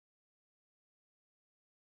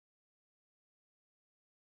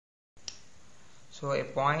So a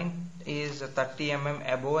point is 30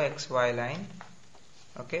 mm above XY line,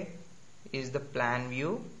 okay, is the plan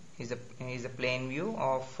view, is the plane view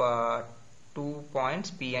of 2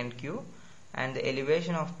 points P and Q, and the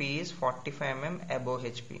elevation of P is 45 mm above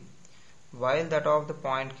HP, while that of the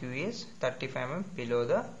point Q is 35 mm below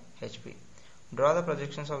the HP. Draw the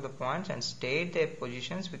projections of the points and state their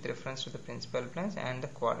positions with reference to the principal planes and the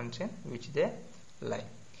quadrants in which they lie.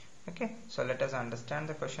 Okay, so let us understand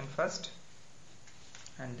the question first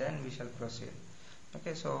and then we shall proceed.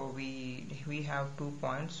 Okay, so we have 2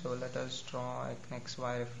 points, so let us draw an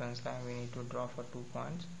XY reference line. We need to draw for 2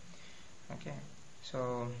 points. Okay,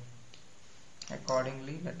 so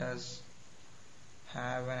accordingly let us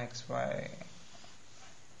have an XY,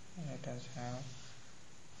 let us have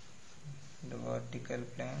the vertical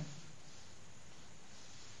plane,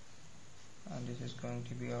 and this is going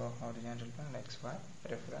to be our horizontal plane, XY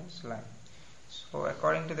reference line. So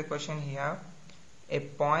according to the question, we have a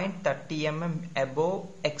point 30 mm above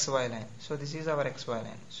XY line. So this is our XY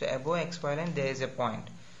line. So above XY line there is a point.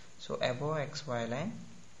 So above XY line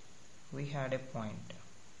we had a point,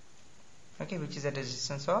 okay, which is at a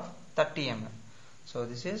distance of 30 mm. So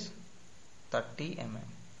this is 30 mm.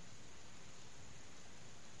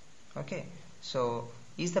 Okay, so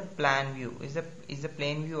is the plan view, is the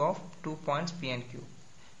plane view of 2 points P and Q.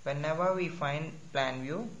 Whenever we find plan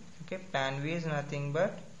view, okay, plan view is nothing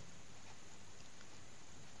but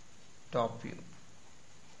top view.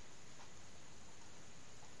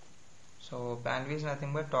 So plan view is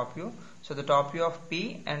nothing but top view. So the top view of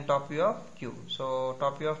P and top view of Q. So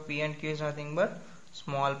top view of P and Q is nothing but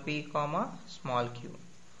small p comma small q.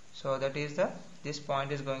 So that is this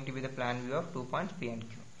point is going to be the plan view of 2 points P and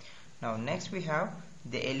Q. Now next we have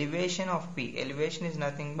the elevation of P. Elevation is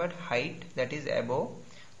nothing but height, that is above.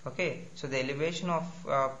 Okay, so the elevation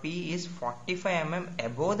of P is 45 mm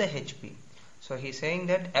above the HP. So he is saying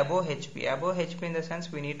that above HP. Above HP in the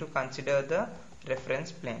sense we need to consider the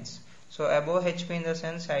reference planes. So above HP in the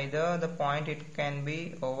sense either the point it can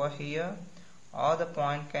be over here or the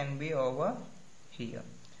point can be over here.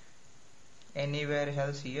 Anywhere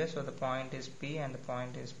else here. So the point is P and the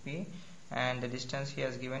point is P, and the distance he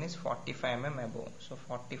has given is 45 mm above. So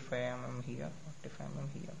 45 mm here, 45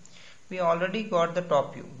 mm here. We already got the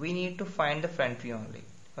top view. We need to find the front view only.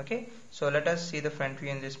 Okay, so let us see the front view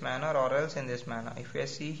in this manner or else in this manner. If I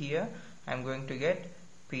see here, I am going to get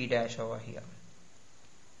P dash over here.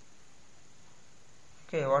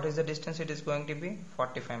 Okay, what is the distance it is going to be?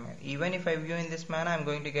 45 mm. Even if I view in this manner, I am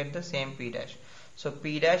going to get the same P dash. So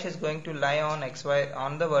P dash is going to lie on XY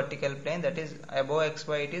on the vertical plane, that is above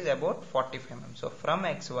XY it is about 45 mm. So from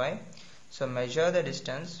XY, so measure the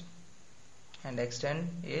distance and extend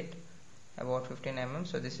it about 15 mm.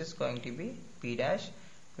 So this is going to be P dash,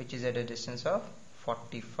 which is at a distance of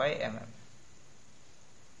 45 mm.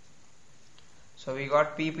 So we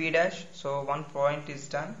got P dash. So one point is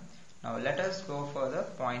done. Now let us go for the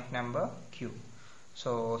point number Q.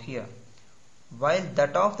 So here, while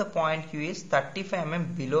that of the point Q is 35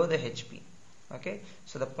 mm below the HP. Okay,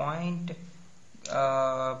 so the point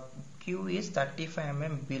Q is 35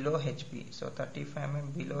 mm below HP. So 35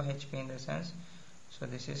 mm below HP in the sense, so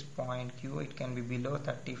this is point Q, it can be below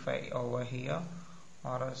 35 over here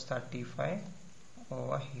or else 35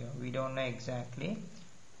 over here. We don't know exactly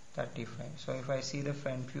 35. So if I see the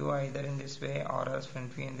front view either in this way or else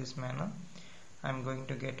front view in this manner, I am going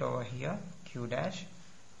to get over here Q dash,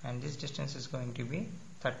 and this distance is going to be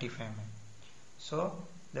 35 mm. So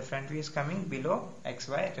the front view is coming below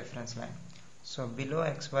XY reference line. So below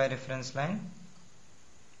XY reference line,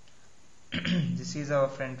 this is our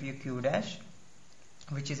front view Q dash,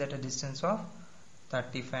 which is at a distance of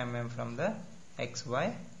 35 mm from the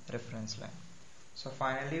XY reference line. So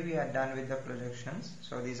finally we are done with the projections.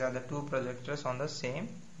 So these are the two projectors on the same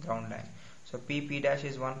ground line. So P dash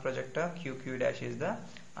is one projector, Q dash is the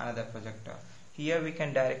another projector. Here we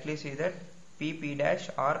can directly see that P dash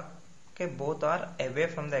are, okay, both are away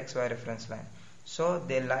from the XY reference line. So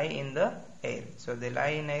they lie in the air. So they lie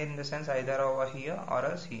in air in the sense either over here or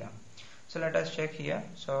else here. So let us check here.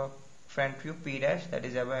 So front view P dash, that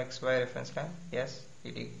is above XY reference line. Yes,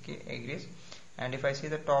 it agrees. And if I see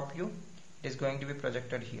the top view, it is going to be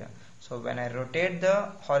projected here. So when I rotate the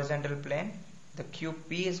horizontal plane, the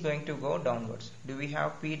QP is going to go downwards. Do we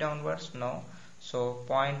have P downwards? No. So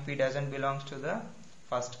point P doesn't belongs to the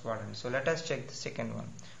first quadrant. So let us check the second one.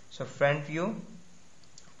 So front view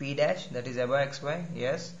P dash, that is above XY.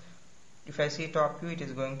 Yes. If I see top view, it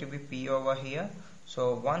is going to be P over here.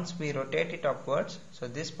 So once we rotate it upwards, so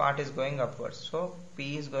this part is going upwards. So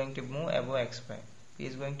P is going to move above XY. P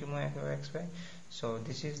is going to move above XY. So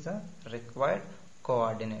this is the required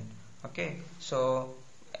coordinate. Okay, so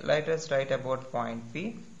let us write about point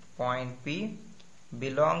P. Point P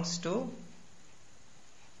belongs to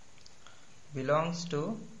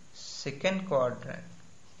second quadrant.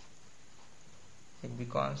 It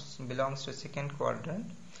belongs to second quadrant.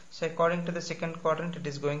 So according to the second quadrant, it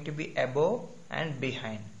is going to be above and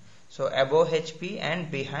behind. So above HP and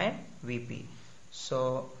behind VP.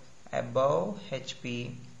 So above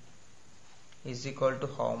HP is equal to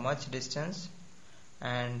how much distance,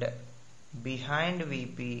 and behind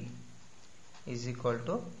VP is equal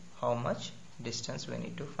to how much distance we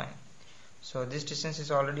need to find. So this distance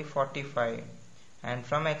is already 45, and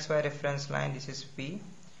from XY reference line this is P,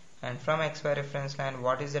 and from XY reference line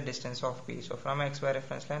what is the distance of P? So from XY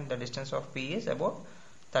reference line the distance of P is about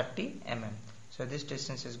 30 mm. So this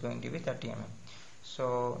distance is going to be 30 mm.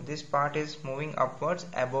 So this part is moving upwards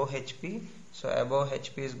above HP. So above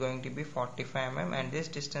HP is going to be 45 mm, and this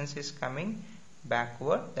distance is coming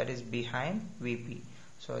backward, that is behind VP.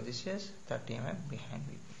 So this is 30 mm behind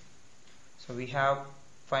VP. So we have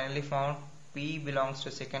finally found P belongs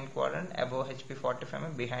to second quadrant, above HP 45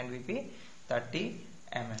 mm, behind VP 30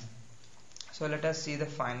 mm. So let us see the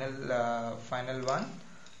final one.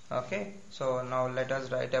 Okay, so now let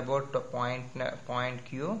us write about the point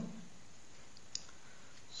Q.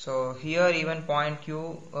 So here even point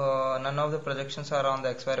Q, none of the projections are on the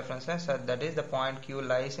XY reference line, so that is the point Q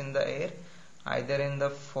lies in the air, either in the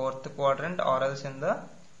fourth quadrant or else in the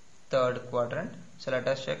third quadrant. So let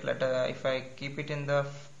us check. If I keep it in the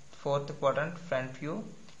fourth quadrant, front view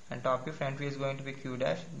and top view, front view is going to be Q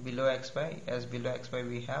dash, below XY, as below XY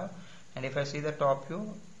we have, and if I see the top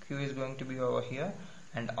view, Q is going to be over here,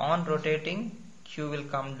 and on rotating Q will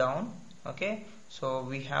come down. Okay, so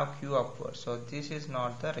we have Q upward, so this is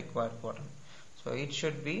not the required quadrant, so it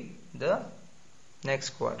should be the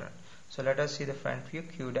next quadrant. So let us see the front view,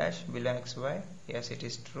 Q dash below XY, yes, it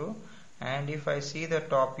is true. And if I see the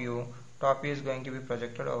top view is going to be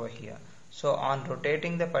projected over here. So on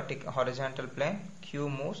rotating the particular horizontal plane, Q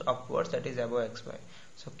moves upwards, that is above XY.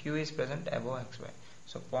 So Q is present above XY.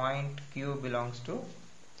 So point Q belongs to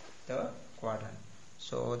the quadrant.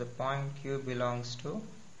 So the point Q belongs to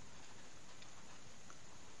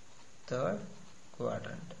third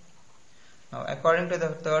quadrant. Now according to the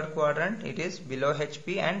third quadrant, it is below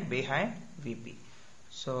HP and behind VP.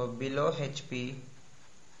 So below HP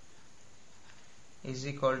is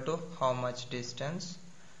equal to how much distance,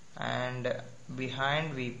 and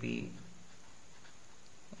behind VP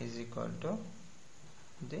is equal to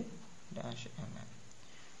the dash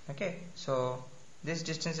mm. Okay, so this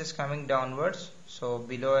distance is coming downwards, so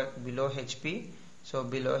below HP, so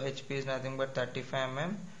below HP is nothing but 35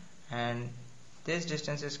 mm, and this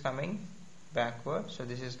distance is coming backward, so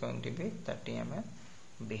this is going to be 30 mm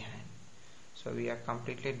behind. So we are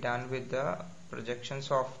completely done with the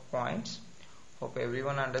projections of points. Hope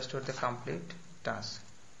everyone understood the complete task.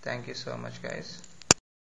 Thank you so much, guys.